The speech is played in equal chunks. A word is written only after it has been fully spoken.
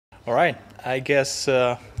All right, I guess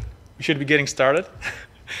we should be getting started.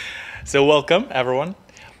 So welcome, everyone.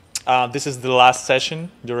 This is the last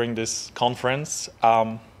session during this conference,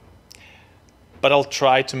 but I'll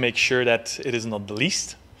try to make sure that it is not the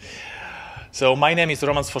least. So my name is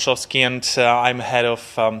Swoszowski, and I'm head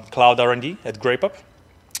of Cloud R&D at GrapeUp.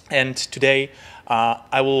 And today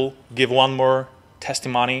I will give one more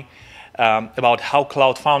testimony about how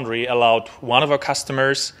Cloud Foundry allowed one of our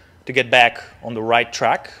customers to get back on the right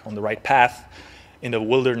track, on the right path in the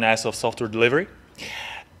wilderness of software delivery.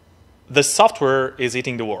 The software is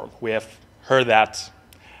eating the world. We have heard that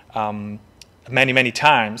many, many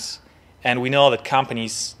times, and we know that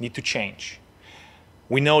companies need to change.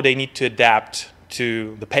 We know they need to adapt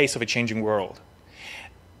to the pace of a changing world.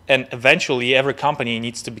 And eventually, every company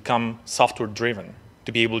needs to become software-driven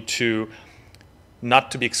to be able to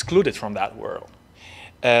not to be excluded from that world.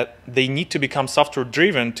 They need to become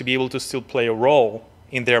software-driven to be able to still play a role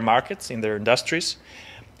in their markets, in their industries,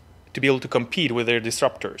 to be able to compete with their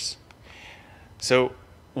disruptors. So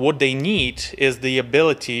what they need is the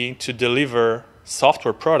ability to deliver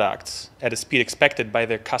software products at a speed expected by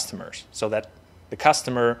their customers, so that the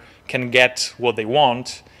customer can get what they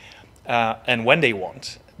want and when they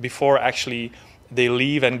want, before actually they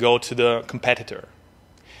leave and go to the competitor.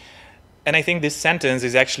 And I think this sentence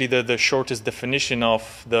is actually the shortest definition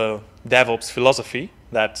of the DevOps philosophy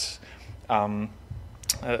that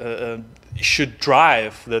should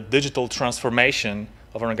drive the digital transformation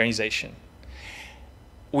of an organization.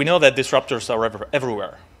 We know that disruptors are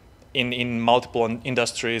everywhere, in multiple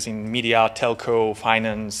industries, in media, telco,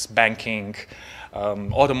 finance, banking,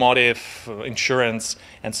 automotive, insurance,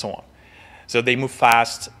 and so on. So they move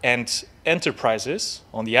fast, and enterprises,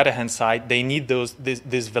 on the other hand side, they need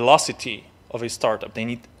this velocity of a startup. They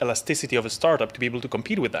need elasticity of a startup to be able to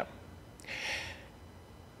compete with them.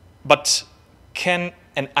 But can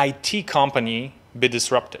an IT company be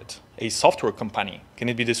disrupted? A software company, can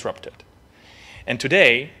it be disrupted? And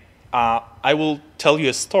today, I will tell you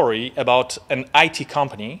a story about an IT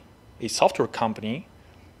company, a software company,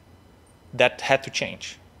 that had to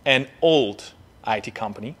change. An old IT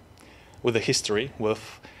company with a history,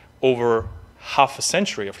 with over half a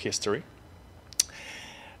century of history.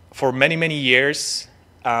 For many, many years,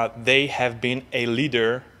 they have been a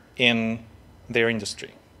leader in their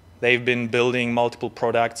industry. They've been building multiple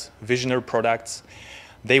products, visionary products.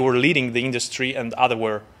 They were leading the industry, and others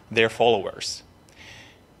were their followers.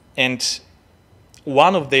 And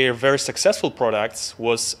one of their very successful products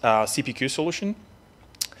was a CPQ solution.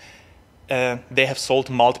 They have sold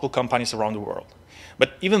to multiple companies around the world.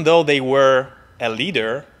 But even though they were a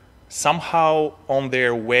leader, somehow on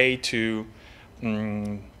their way to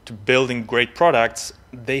building great products,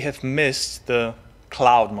 they have missed the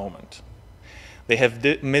cloud moment. They have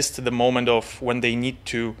missed the moment of when they need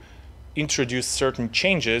to introduce certain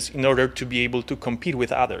changes in order to be able to compete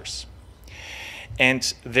with others.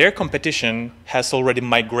 And their competition has already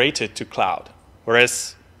migrated to cloud,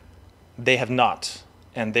 whereas they have not,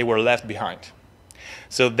 and they were left behind.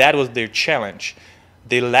 So that was their challenge.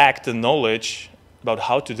 They lacked the knowledge about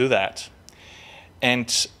how to do that.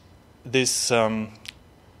 And this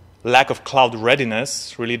lack of cloud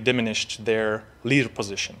readiness really diminished their leader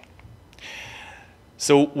position.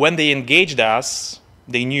 So when they engaged us,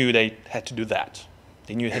 they knew they had to do that.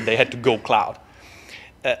 They knew they had to go cloud.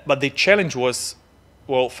 But the challenge was,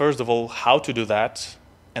 well, first of all, how to do that,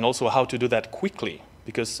 and also how to do that quickly,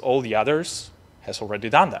 because all the others has already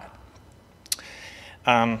done that.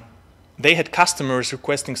 They had customers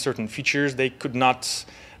requesting certain features they could not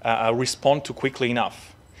respond to quickly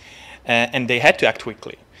enough. And they had to act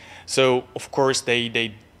quickly. So, of course,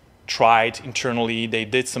 they tried internally, they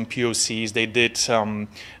did some POCs,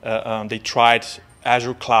 they tried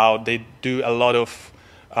Azure Cloud, they do a lot of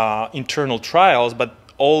internal trials, but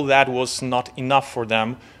all that was not enough for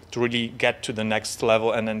them to really get to the next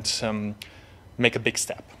level and then make a big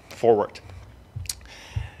step forward.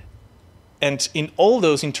 And in all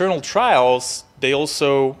those internal trials, they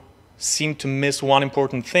also seemed to miss one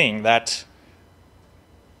important thing, that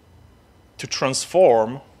to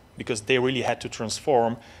transform, because they really had to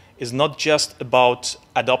transform, is not just about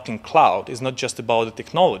adopting cloud, it's not just about the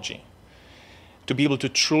technology. To be able to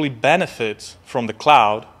truly benefit from the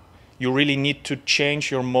cloud, you really need to change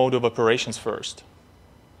your mode of operations first.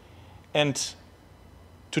 And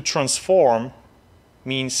to transform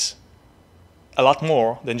means a lot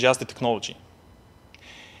more than just the technology.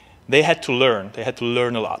 They had to learn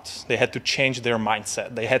a lot. They had to change their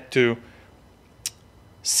mindset. They had to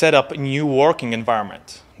set up a new working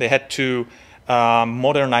environment. They had to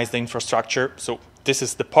modernize the infrastructure. So this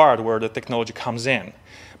is the part where the technology comes in.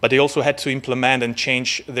 but they also had to implement and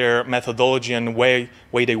change their methodology and way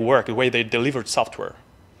they work, the way they delivered software.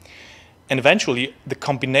 And eventually, the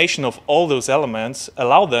combination of all those elements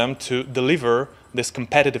allowed them to deliver this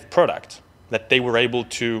competitive product that they were able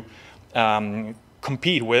to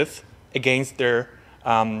compete with against their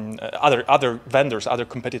other vendors, other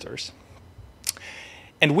competitors.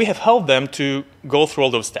 And we have helped them to go through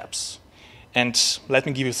all those steps. And let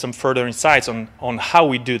me give you some further insights on how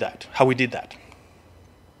we do that, how we did that.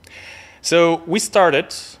 So we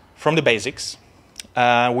started from the basics.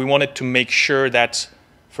 We wanted to make sure that,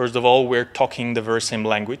 first of all, we're talking the very same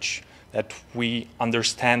language, that we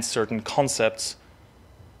understand certain concepts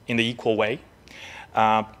in the equal way,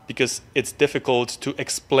 because it's difficult to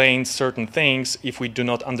explain certain things if we do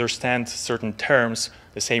not understand certain terms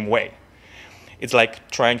the same way. It's like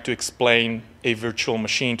trying to explain a virtual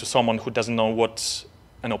machine to someone who doesn't know what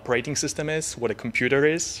an operating system is, what a computer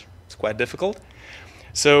is. It's quite difficult.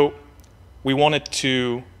 So we wanted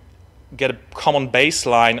to get a common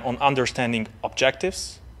baseline on understanding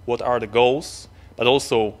objectives, what are the goals, but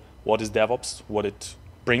also what is DevOps, what it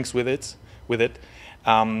brings with it,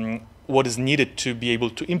 what is needed to be able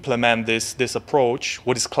to implement this approach,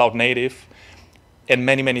 what is cloud native, and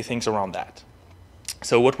many things around that.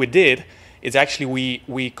 So what we did is actually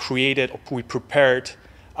we prepared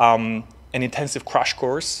an intensive crash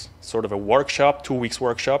course, sort of a workshop, 2 weeks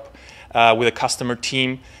workshop with a customer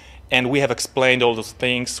team, and we have explained all those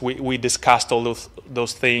things. We discussed all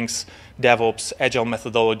those things, DevOps, agile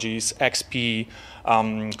methodologies, XP,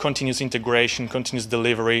 continuous integration, continuous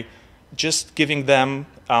delivery, just giving them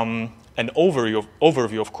an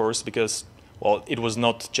overview, of course, because, well, it was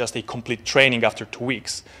not just a complete training after 2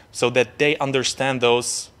 weeks, so that they understand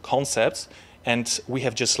those concepts, and we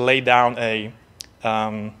have just laid down a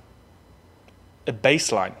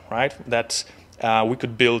baseline, right, that we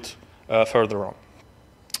could build further on.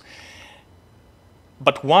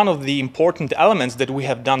 But one of the important elements that we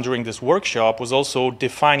have done during this workshop was also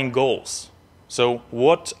defining goals. So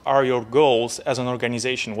what are your goals as an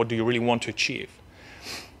organization? What do you really want to achieve?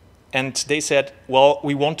 And they said, well,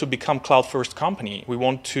 we want to become cloud-first company. We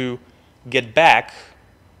want to get back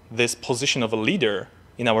this position of a leader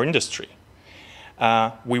in our industry.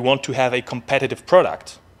 We want to have a competitive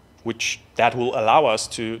product, which that will allow us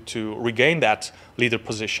to regain that leader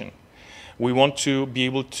position. We want to be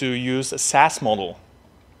able to use a SaaS model.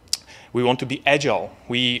 We want to be agile.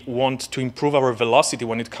 We want to improve our velocity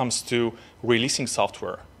when it comes to releasing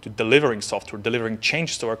software, to delivering software, delivering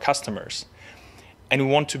changes to our customers. And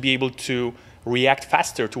we want to be able to react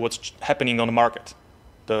faster to what's happening on the market,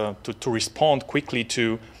 to respond quickly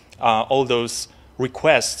to all those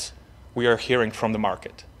requests we are hearing from the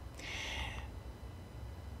market.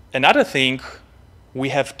 Another thing we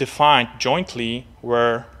have defined jointly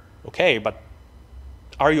were, okay, but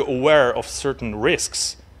are you aware of certain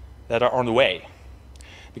risks that are on the way?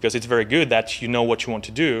 Because it's very good that you know what you want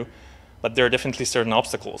to do, but there are definitely certain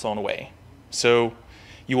obstacles on the way. So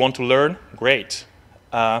you want to learn? Great.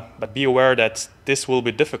 But be aware that this will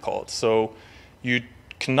be difficult. So you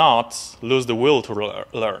cannot lose the will to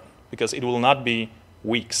learn, because it will not be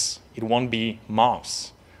weeks. It won't be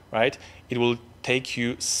months, right? It will take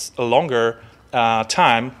you a longer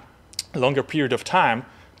period of time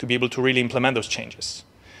to be able to really implement those changes.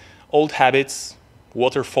 Old habits,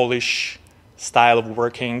 waterfallish style of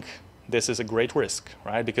working, this is a great risk,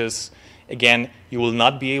 right? Because, again, you will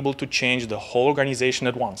not be able to change the whole organization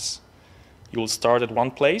at once. You will start at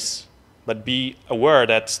one place, but be aware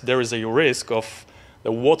that there is a risk of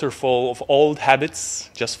the waterfall of old habits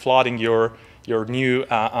just flooding your new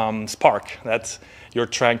spark that you're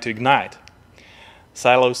trying to ignite.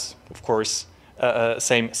 Silos, of course,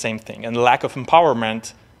 same thing. And lack of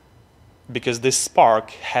empowerment, because this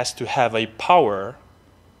spark has to have a power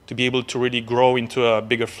to be able to really grow into a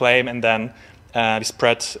bigger flame and then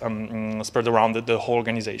spread around the whole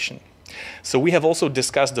organization. So we have also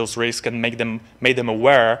discussed those risks and made them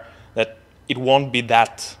aware that it won't be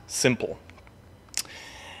that simple.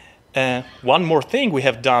 One more thing we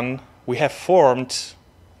have done, we have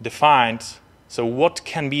defined, so what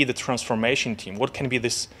can be the transformation team? What can be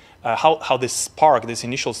this, how this spark, this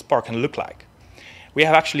initial spark can look like? We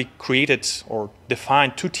have actually created or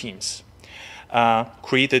defined 2 teams,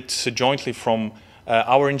 created jointly from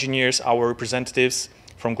our engineers, our representatives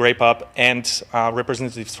from GrapeUp, and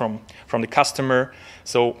representatives from the customer.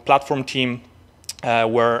 So platform team,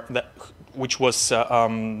 which was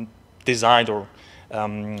designed or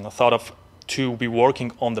thought of to be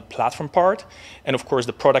working on the platform part, and of course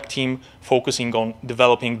the product team focusing on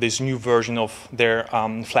developing this new version of their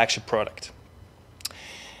flagship product.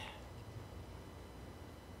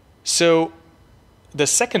 So The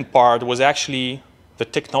second part was actually the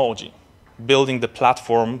technology, building the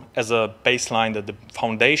platform as a baseline, the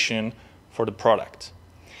foundation for the product.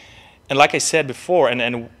 And like I said before,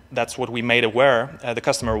 and that's what we made the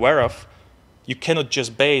customer aware of, you cannot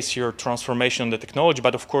just base your transformation on the technology,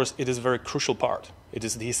 but of course it is a very crucial part. It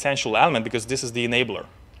is the essential element because this is the enabler.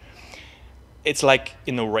 It's like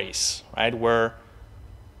in a race, right? Where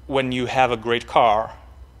when you have a great car,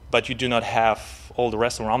 but you do not have all the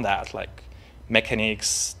rest around that, like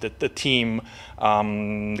mechanics, the team,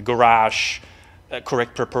 the garage,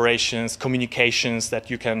 correct preparations, communications that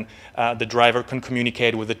you can, the driver can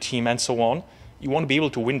communicate with the team and so on, you want to be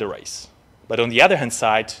able to win the race. But on the other hand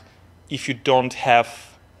side, if you don't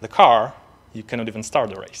have the car, you cannot even start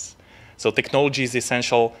the race. So technology is the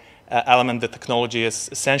essential element, the technology is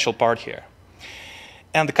essential part here.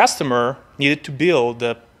 And the customer needed to build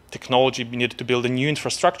the technology, needed to build a new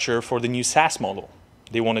infrastructure for the new SaaS model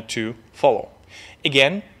they wanted to follow.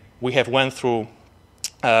 Again, we have went through,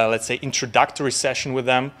 let's say, introductory session with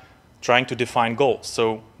them, trying to define goals.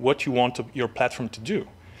 So what you want your platform to do.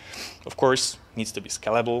 Of course, it needs to be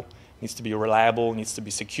scalable, needs to be reliable, needs to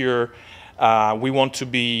be secure. We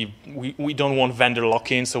don't want vendor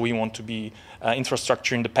lock-in, so we want to be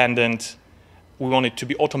infrastructure independent. We want it to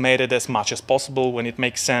be automated as much as possible when it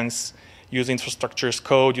makes sense. Use infrastructure as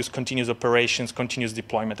code, use continuous operations, continuous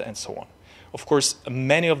deployment, and so on. Of course,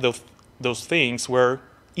 many of those things were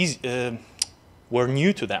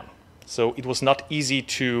new to them, so it was not easy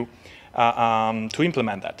to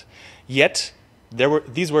implement that. Yet,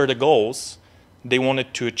 these were the goals they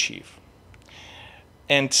wanted to achieve.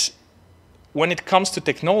 And when it comes to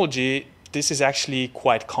technology, this is actually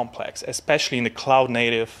quite complex, especially in the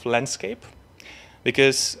cloud-native landscape,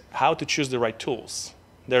 because how to choose the right tools?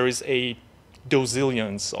 There is a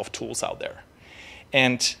dozillions of tools out there.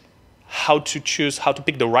 And how to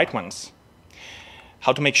pick the right ones.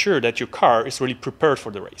 How to make sure that your car is really prepared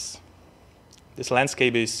for the race. This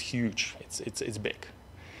landscape is huge, it's big.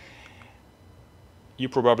 You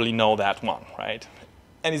probably know that one, right?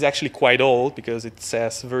 And it's actually quite old because it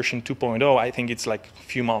says version 2.0. I think it's like a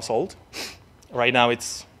few months old. Right now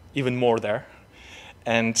it's even more there.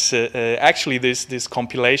 And actually this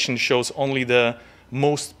compilation shows only the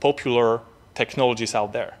most popular technologies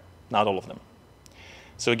out there, not all of them.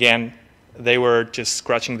 So again, they were just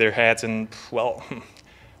scratching their heads and, well,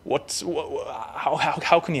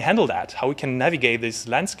 how can you handle that? How we can navigate this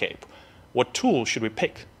landscape? What tool should we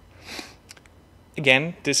pick?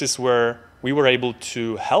 Again, this is where we were able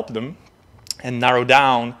to help them and narrow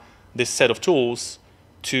down this set of tools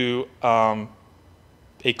to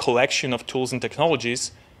a collection of tools and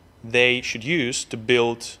technologies they should use to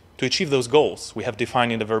achieve those goals we have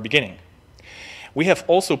defined in the very beginning. We have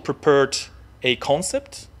also prepared a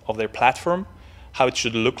concept of their platform, how it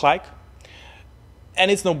should look like.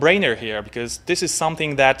 And it's no-brainer here because this is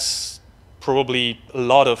something that probably a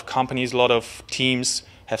lot of companies, a lot of teams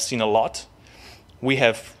have seen a lot. We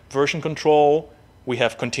have version control, we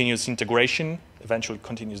have continuous integration, eventually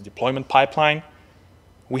continuous deployment pipeline.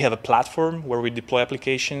 We have a platform where we deploy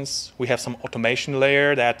applications. We have some automation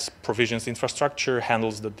layer that provisions infrastructure,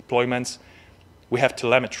 handles the deployments. We have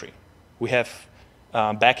telemetry. We have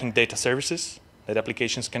backing data services that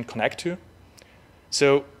applications can connect to.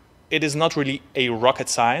 So it is not really a rocket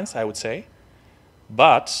science, I would say,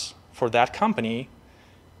 but for that company,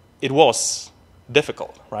 it was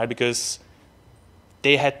difficult, right? Because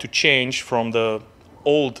they had to change from the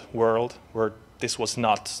old world where this was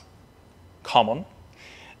not common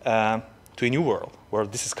to a new world where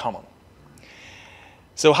this is common.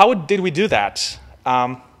 So how did we do that?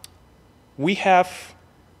 We have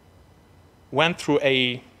went through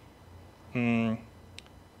a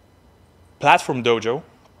platform dojo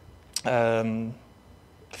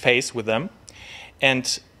phase with them,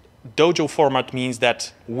 and dojo format means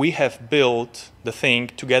that we have built the thing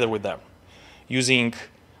together with them using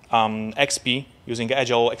XP, using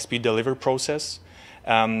Agile XP delivery process,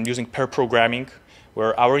 using pair programming,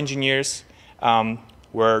 where our engineers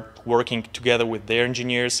were working together with their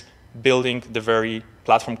engineers, building the very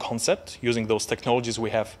platform concept using those technologies we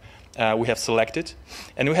have selected,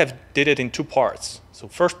 and we did it in 2 parts. So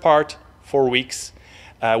first part, 4 weeks,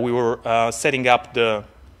 we were setting up the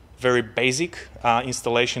very basic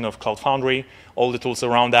installation of Cloud Foundry, all the tools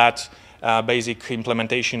around that, basic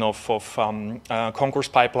implementation of concourse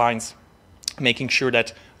pipelines, making sure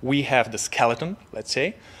that we have the skeleton, let's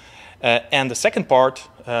say. And the second part,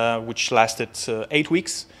 which lasted 8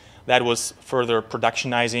 weeks, that was further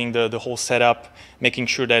productionizing the whole setup, making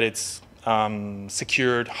sure that it's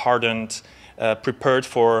secured, hardened, prepared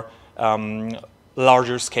for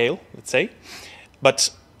larger scale, let's say.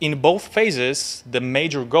 But in both phases, the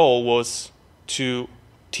major goal was to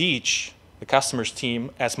teach the customer's team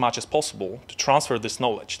as much as possible to transfer this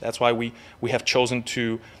knowledge. That's why we have chosen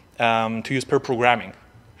to use pair programming,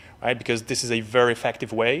 right? Because this is a very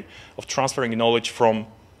effective way of transferring knowledge from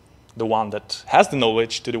the one that has the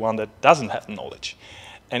knowledge to the one that doesn't have the knowledge.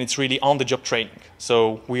 And it's really on-the-job training.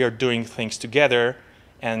 So we are doing things together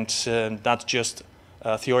and not just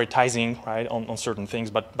theorizing, right, on certain things,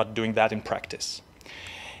 but doing that in practice.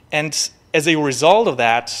 And as a result of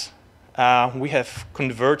that, we have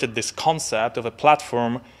converted this concept of a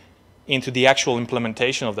platform into the actual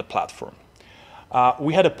implementation of the platform.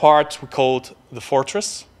 We had a part we called the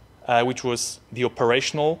Fortress, which was the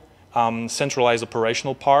operational, centralized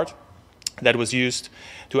operational part that was used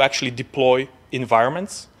to actually deploy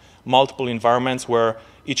environments, multiple environments where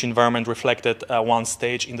each environment reflected one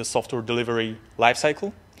stage in the software delivery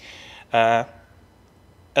lifecycle.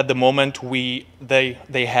 At the moment,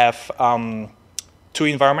 they have 2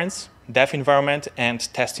 environments, dev environment and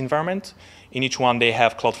test environment. In each one, they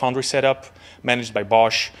have Cloud Foundry setup managed by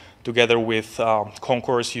Bosch, together with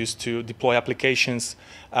Concourse used to deploy applications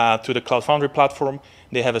to the Cloud Foundry platform.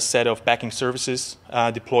 They have a set of backing services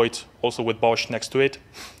deployed also with Bosch next to it.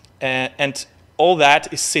 And all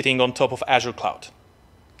that is sitting on top of Azure Cloud.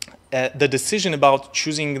 The decision about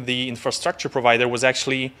choosing the infrastructure provider was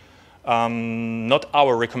actually not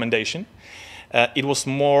our recommendation. It was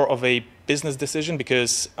more of a business decision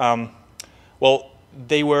because, well,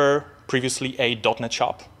 they were previously a .NET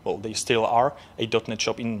shop. Well, they still are a .NET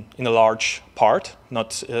shop in a large part,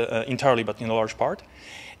 not entirely, but in a large part.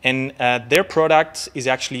 And their product is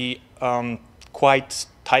actually quite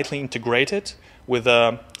tightly integrated with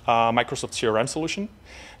a Microsoft CRM solution.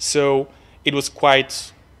 So it was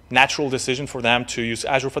quite natural decision for them to use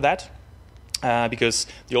Azure for that. Because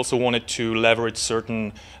they also wanted to leverage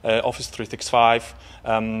certain Office 365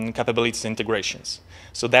 capabilities and integrations.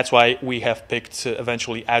 So that's why we have picked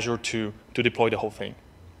eventually Azure to deploy the whole thing.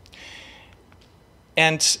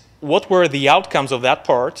 And what were the outcomes of that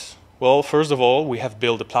part? Well, first of all, we have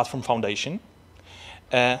built a platform foundation.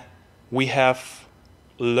 We have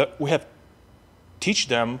teach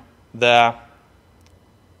them the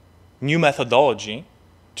new methodology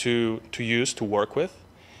to use, to work with.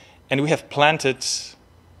 And we have planted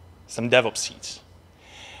some DevOps seeds.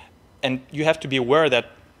 And you have to be aware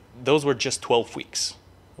that those were just 12 weeks,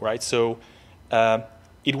 right? So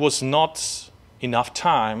it was not enough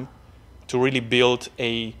time to really build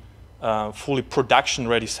a fully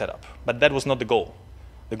production-ready setup. But that was not the goal.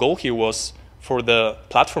 The goal here was for the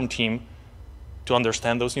platform team to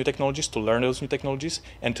understand those new technologies, to learn those new technologies,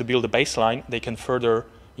 and to build a baseline they can further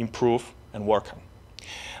improve and work on.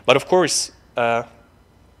 But of course,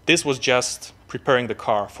 this was just preparing the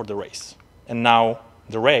car for the race. And now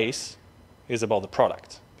the race is about the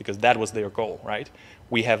product, because that was their goal, right?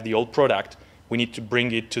 We have the old product. We need to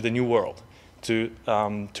bring it to the new world, to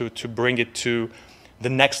bring it to the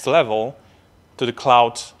next level, to the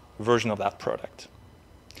cloud version of that product.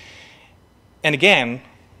 And again,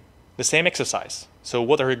 the same exercise. So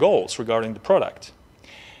what are your goals regarding the product?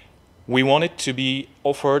 We want it to be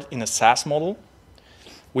offered in a SaaS model.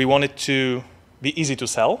 We want it to be easy to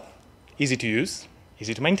sell, easy to use,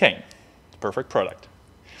 easy to maintain. Perfect product.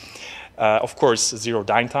 Of course, zero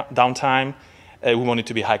downtime. We want it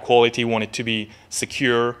to be high quality. We want it to be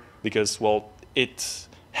secure because, well, it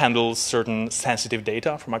handles certain sensitive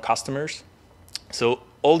data from our customers. So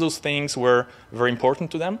all those things were very important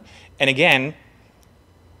to them. And again,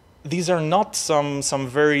 these are not some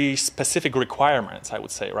very specific requirements, I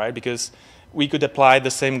would say, right? Because we could apply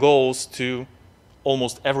the same goals to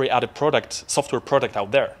almost every other product, software product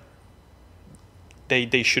out there.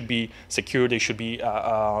 They should be secure, they should be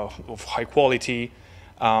of high quality,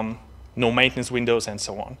 no maintenance windows, and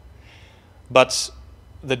so on. But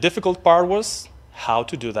the difficult part was how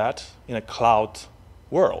to do that in a cloud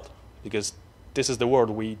world, because this is the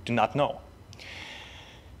world we do not know.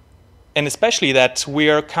 And especially that we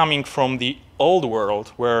are coming from the old world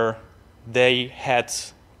where they had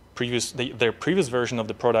their previous version of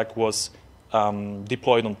the product was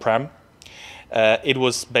deployed on-prem. It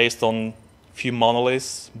was based on a few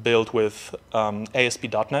monoliths built with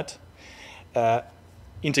ASP.NET,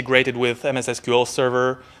 integrated with MS SQL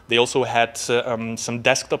Server. They also had some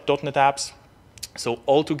desktop.NET apps. So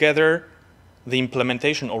altogether, the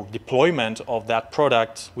implementation or deployment of that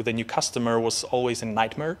product with a new customer was always a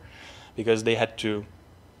nightmare because they had to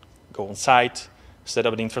go on site, set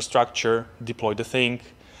up the infrastructure, deploy the thing,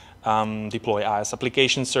 deploy IaaS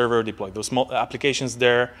application server, deploy those applications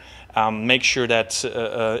there, make sure that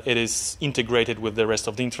it is integrated with the rest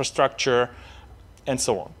of the infrastructure, and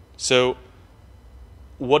so on. So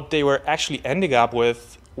what they were actually ending up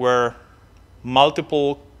with were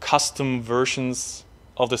multiple custom versions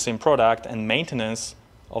of the same product, and maintenance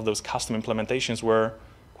of those custom implementations were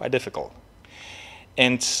quite difficult.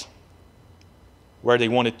 And where they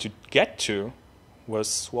wanted to get to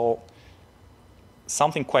was, well,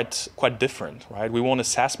 something quite different, right? We want a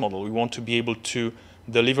SaaS model. We want to be able to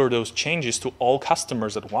deliver those changes to all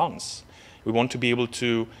customers at once. We want to be able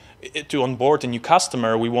to onboard a new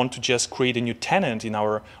customer. We want to just create a new tenant in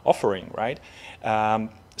our offering, right?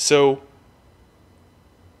 So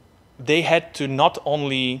they had to not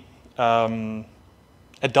only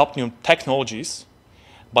adopt new technologies,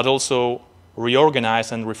 but also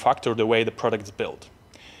reorganize and refactor the way the product is built,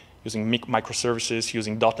 using microservices,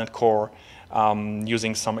 using .NET Core,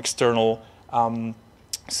 using some external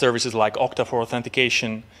services like Okta for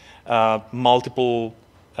authentication, multiple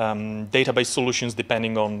database solutions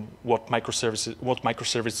depending on what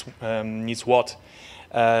microservice needs what,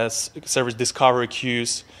 service discovery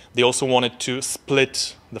queues. They also wanted to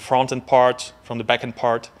split the front-end part from the back-end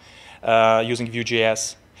part using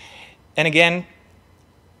Vue.js. And again,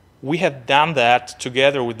 we have done that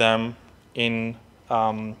together with them in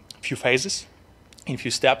a few phases, in a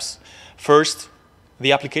few steps. First,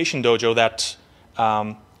 the application dojo that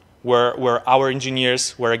where our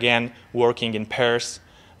engineers were again working in pairs,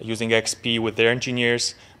 using XP with their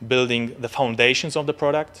engineers, building the foundations of the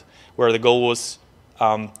product, where the goal was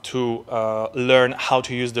to learn how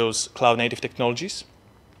to use those cloud-native technologies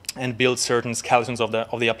and build certain skeletons of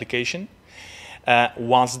the application.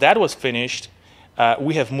 Once that was finished,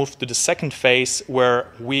 we have moved to the second phase where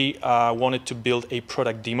we wanted to build a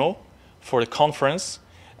product demo for the conference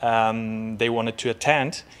they wanted to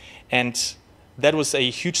attend, and that was a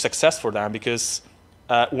huge success for them because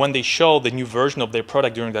when they showed the new version of their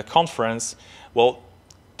product during that conference, well,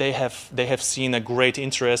 they have seen a great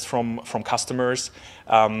interest from customers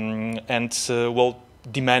and well,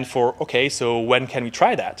 demand for, okay, so when can we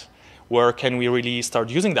try that? Where can we really start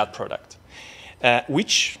using that product?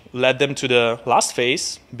 Which led them to the last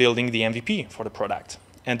phase, building the MVP for the product.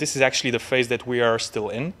 And this is actually the phase that we are still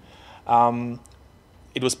in.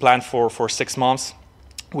 It was planned for 6 months.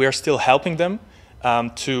 We are still helping them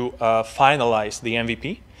to finalize the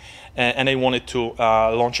MVP, and they wanted to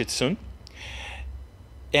launch it soon.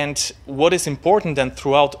 And what is important then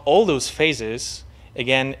throughout all those phases,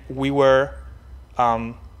 again, we were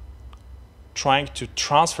trying to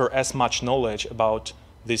transfer as much knowledge about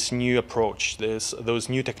this new approach, those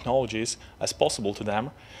new technologies as possible to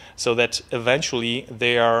them, so that eventually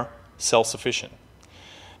they are self-sufficient.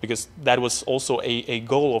 Because that was also a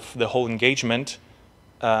goal of the whole engagement.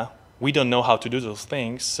 We don't know how to do those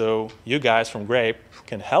things, so you guys from Grape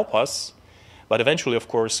can help us. But eventually, of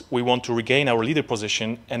course, we want to regain our leader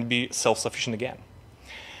position and be self-sufficient again.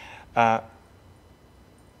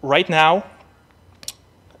 Right now,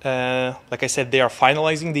 like I said, they are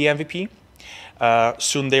finalizing the MVP.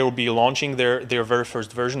 Soon they will be launching their very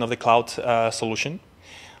first version of the cloud solution.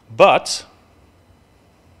 But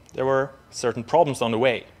there were certain problems on the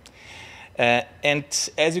way. And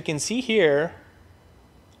as you can see here,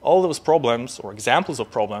 all those problems, or examples of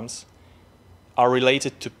problems, are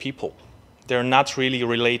related to people. They're not really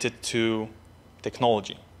related to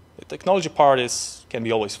technology. The technology part can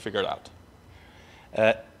be always figured out.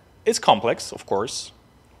 It's complex, of course,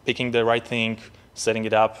 picking the right thing, setting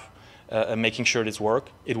it up, making sure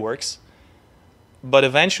it works. But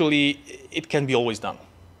eventually, it can be always done.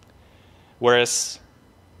 Whereas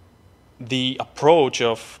the approach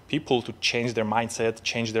of people to change their mindset,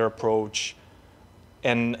 change their approach,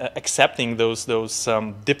 and accepting those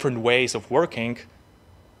different ways of working,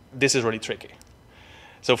 this is really tricky.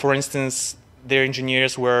 So for instance, their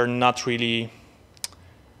engineers were not really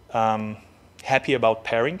happy about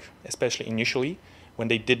pairing, especially initially, when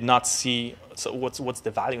they did not see, so what's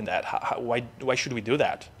the value in that? Why should we do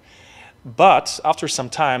that? But after some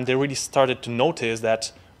time, they really started to notice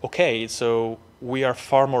that, okay, so we are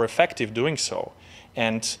far more effective doing so.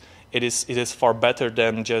 And it is far better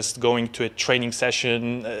than just going to a training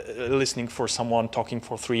session, listening for someone talking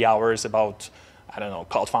for 3 hours about, I don't know,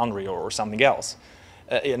 Cloud Foundry or something else.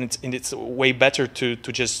 And it's way better to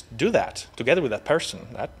just do that together with that person.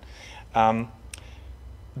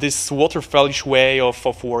 This waterfallish way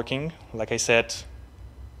of working, like I said,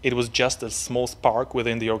 it was just a small spark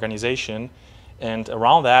within the organization. And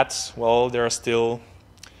around that, well, there are still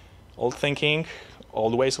old thinking,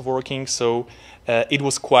 old ways of working. So it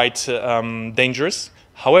was quite dangerous.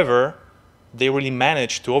 However, they really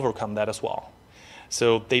managed to overcome that as well.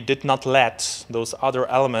 So they did not let those other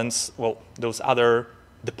elements, well, those other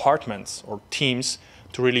departments or teams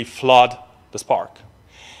to really flood the spark.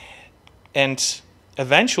 And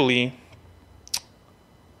eventually,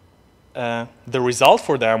 the result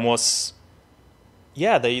for them was,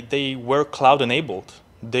 yeah, they were cloud enabled.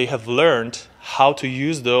 They have learned how to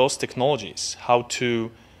use those technologies, how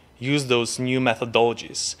to use those new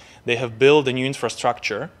methodologies. They have built a new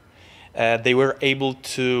infrastructure. They were able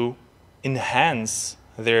to enhance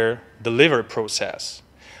their delivery process.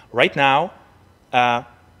 Right now,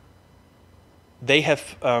 they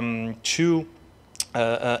have two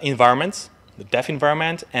environments: the dev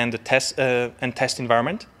environment and the test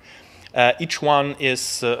environment. Each one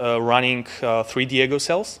is running 3 Diego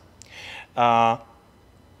cells.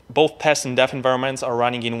 Both test and dev environments are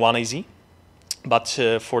running in 1AZ, but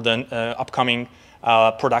for the upcoming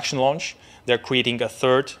production launch, they're creating a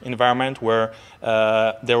third environment where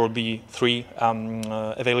there will be 3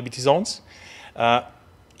 availability zones.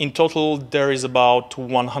 In total, there is about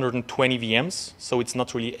 120 VMs, so it's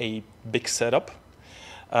not really a big setup.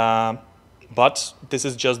 But this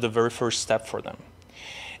is just the very first step for them.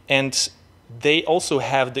 And they also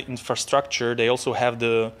have the infrastructure, they also have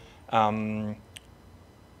the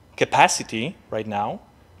capacity right now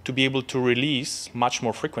to be able to release much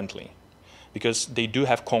more frequently, because they do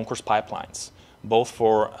have concourse pipelines, both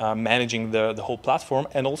for managing the whole platform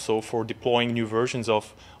and also for deploying new versions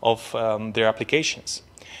of their applications.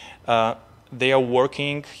 They are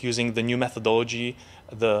working using the new methodology,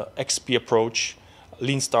 the XP approach,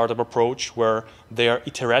 lean startup approach, where they are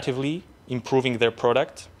iteratively improving their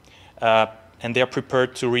product, and they are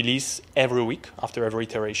prepared to release every week after every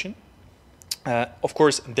iteration. Of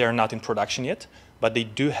course, they're not in production yet, but they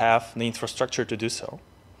do have the infrastructure to do so.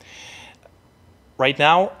 Right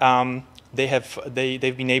now,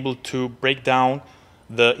 they've been able to break down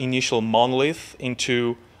the initial monolith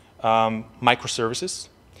into microservices.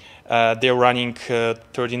 They're running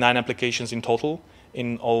 39 applications in total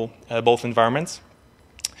in both environments.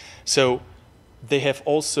 So they have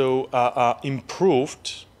also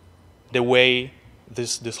improved the way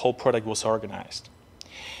this whole product was organized.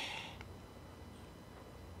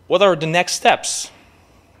 What are the next steps?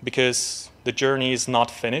 Because the journey is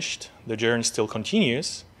not finished, the journey still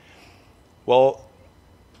continues. Well,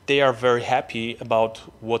 they are very happy about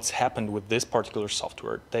what's happened with this particular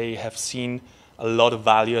software. They have seen a lot of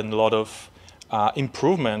value and a lot of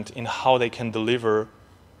improvement in how they can deliver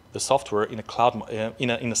the software in a cloud, in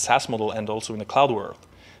a SaaS model, and also in the cloud world.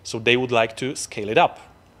 So they would like to scale it up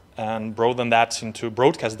and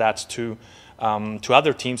broadcast that to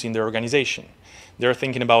other teams in their organization. They're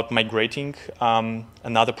thinking about migrating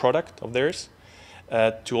another product of theirs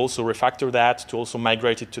to also refactor that, to also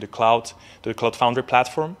migrate it to the Cloud Foundry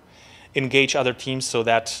platform, engage other teams so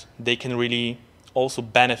that they can really also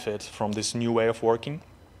benefit from this new way of working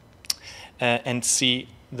and see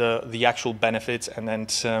the actual benefits, and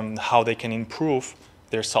then how they can improve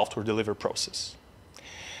their software delivery process.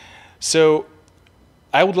 So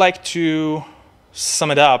I would like to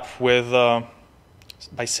sum it up with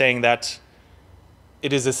by saying that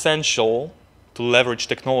it is essential to leverage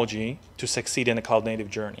technology to succeed in a cloud-native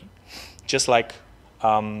journey, just like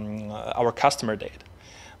our customer did.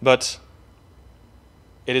 But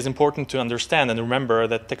it is important to understand and remember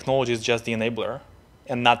that technology is just the enabler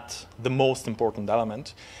and not the most important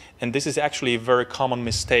element. And this is actually a very common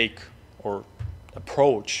mistake or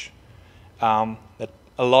approach that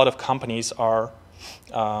a lot of companies are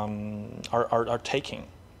taking.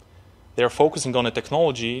 They're focusing on the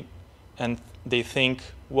technology, and they think,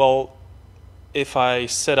 well, if I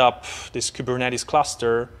set up this Kubernetes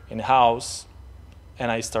cluster in-house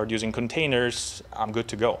and I start using containers, I'm good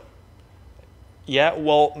to go. Yeah,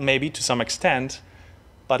 well, maybe to some extent,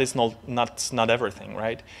 but it's not everything,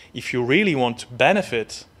 right? If you really want to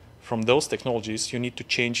benefit from those technologies, you need to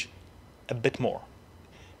change a bit more.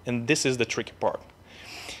 And this is the tricky part.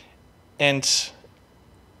 And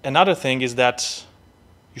another thing is that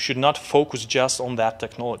you should not focus just on that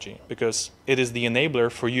technology, because it is the enabler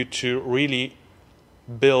for you to really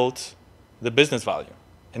build the business value.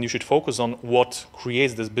 And you should focus on what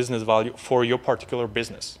creates this business value for your particular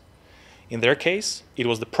business. In their case, it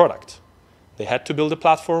was the product. They had to build a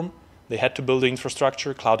platform, they had to build the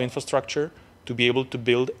infrastructure, cloud infrastructure, to be able to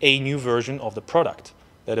build a new version of the product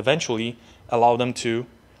that eventually allowed them to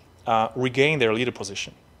regain their leader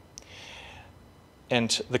position.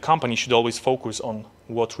 And the company should always focus on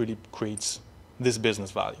what really creates this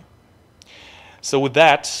business value. So with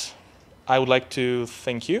that, I would like to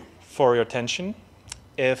thank you for your attention.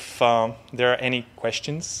 If there are any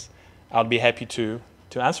questions, I'll be happy to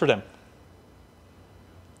answer them.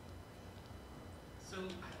 So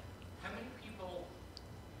how many people,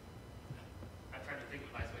 I'm trying to think of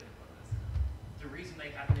a nice way to put this, the reason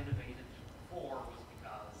they haven't innovated before was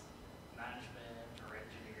because management or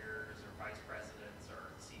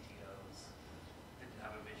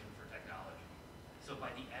So by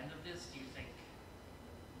the end of this, do you think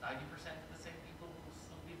 90% of the same people will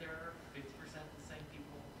still be there, 50% of the same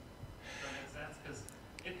people? Does that make sense? Because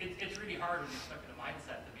it's really hard when you're stuck in a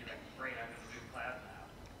mindset to be like, great, I'm going to do cloud now.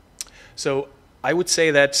 So I would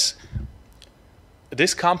say that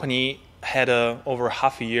this company had over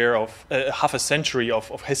half a century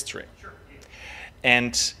of history. Sure. Yeah.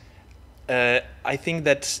 And I think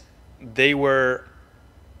that they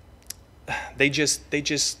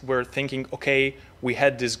just were thinking, okay, we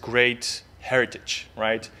had this great heritage,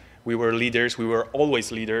 right? We were leaders, we were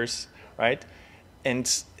always leaders, right?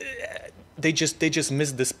 And they just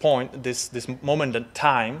missed this point, this moment in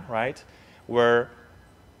time, right, where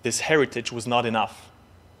this heritage was not enough,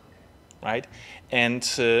 right? And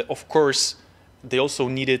of course, they also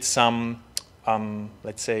needed some,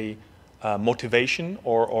 let's say, motivation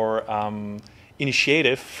or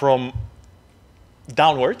initiative from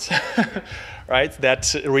downwards, right?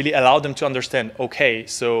 That really allowed them to understand, okay,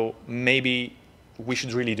 so maybe we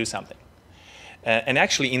should really do something. And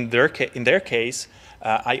actually, in their case,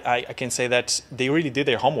 I can say that they really did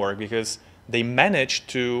their homework, because they managed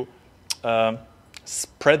to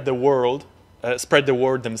spread the word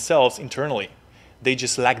themselves internally. They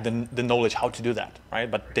just lacked the knowledge how to do that, right?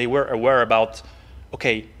 But they were aware about,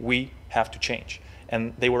 okay, we have to change,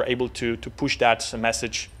 and they were able to push that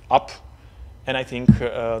message up. And I think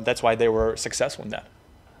that's why they were successful in that.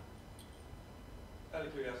 Out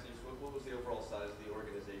of curiosity, what was the overall size of the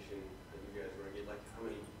organization that you guys were in? Like, how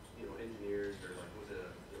many, engineers, or like, was it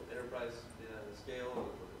a enterprise scale, or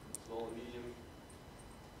was it small and medium?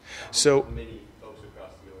 So Many folks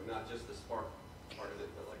across the middle, not just the Spark part of it,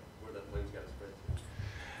 but like where the flames got spread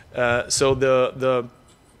to. so the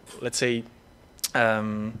let's say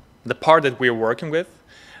the part that we're working with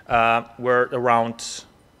were around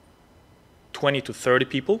 20 to 30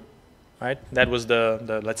 people, right? That was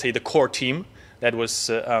the let's say the core team that was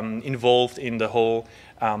involved in the whole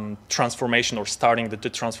transformation, or starting the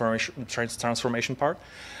transformation part.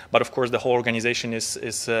 But of course, the whole organization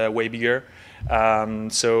is way bigger.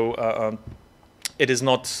 So it is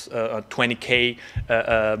not a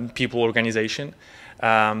 20K people organization,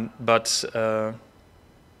 but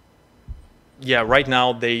yeah, right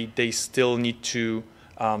now they still need to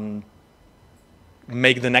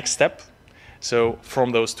make the next step. So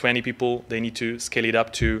from those 20 people, they need to scale it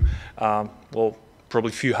up to, well,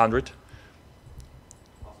 probably a few hundred.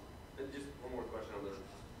 Awesome. And just one more question on the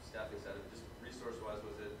staffing side. Just resource-wise,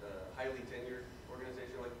 was it a highly tenured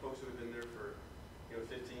organization, like folks who had been there for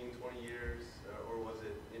 15, 20 years, or was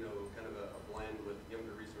it kind of a blend with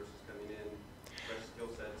younger resources coming in, fresh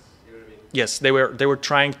skill sets? You know what I mean? Yes, they were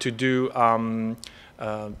trying to do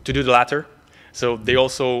the latter. So they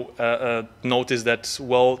also noticed that,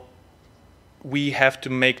 well, we have to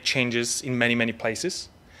make changes in many places.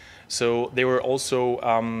 So they were also,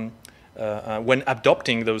 when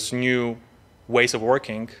adopting those new ways of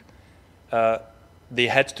working, they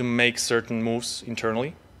had to make certain moves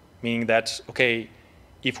internally, meaning that, okay,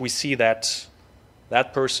 if we see that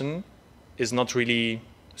that person is not really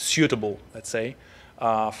suitable, let's say,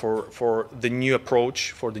 for the new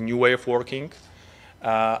approach, for the new way of working,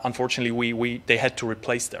 unfortunately, they had to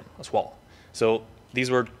replace them as well. So these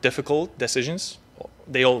were difficult decisions.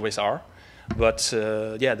 They always are. But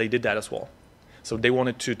yeah, they did that as well. So they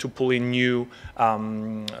wanted to pull in new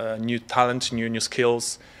talent, new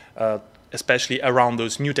skills, especially around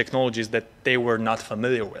those new technologies that they were not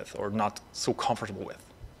familiar with or not so comfortable with.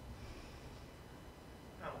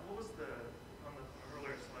 What was on the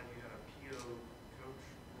earlier slide you had a PO coach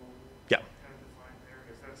role? Yeah. Kind of defined there.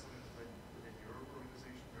 Is that something within your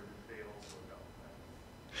organization, or did they also adopt that?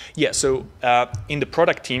 Yeah. So in the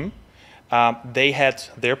product team, they had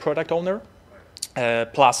their product owner,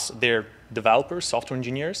 plus their developers, software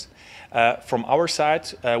engineers. From our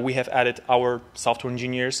side, we have added our software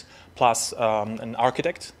engineers plus an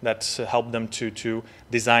architect that helped them to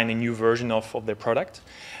design a new version of their product.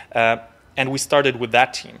 And we started with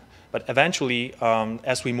that team. But eventually,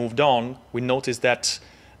 as we moved on, we noticed that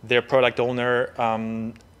their product owner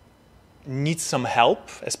needs some help,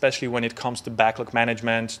 especially when it comes to backlog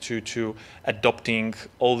management, to adopting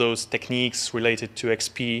all those techniques related to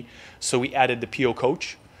XP. So we added the PO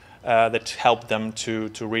coach that helped them to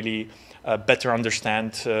really better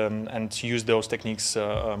understand and use those techniques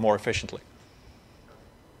more efficiently.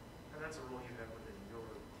 And that's a role you have within your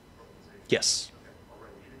organization? Yes. Okay,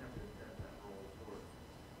 already. You didn't have to add that role for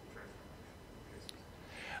the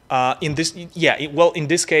transformation. Well, in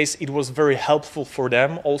this case, it was very helpful for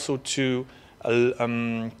them also to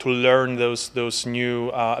learn those new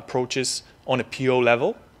approaches on a PO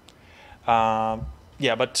level.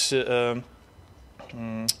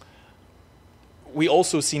 we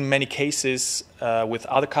also see many cases with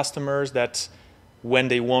other customers that when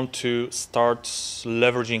they want to start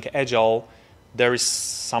leveraging Agile, there is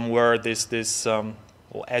somewhere this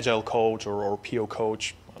Agile coach or PO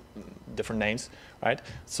coach, different names, right?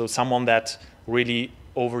 So someone that really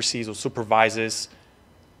oversees or supervises,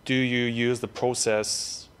 do you use the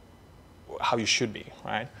process how you should be,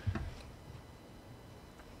 right?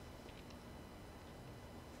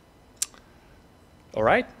 All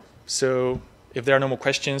right, so if there are no more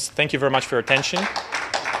questions, thank you very much for your attention.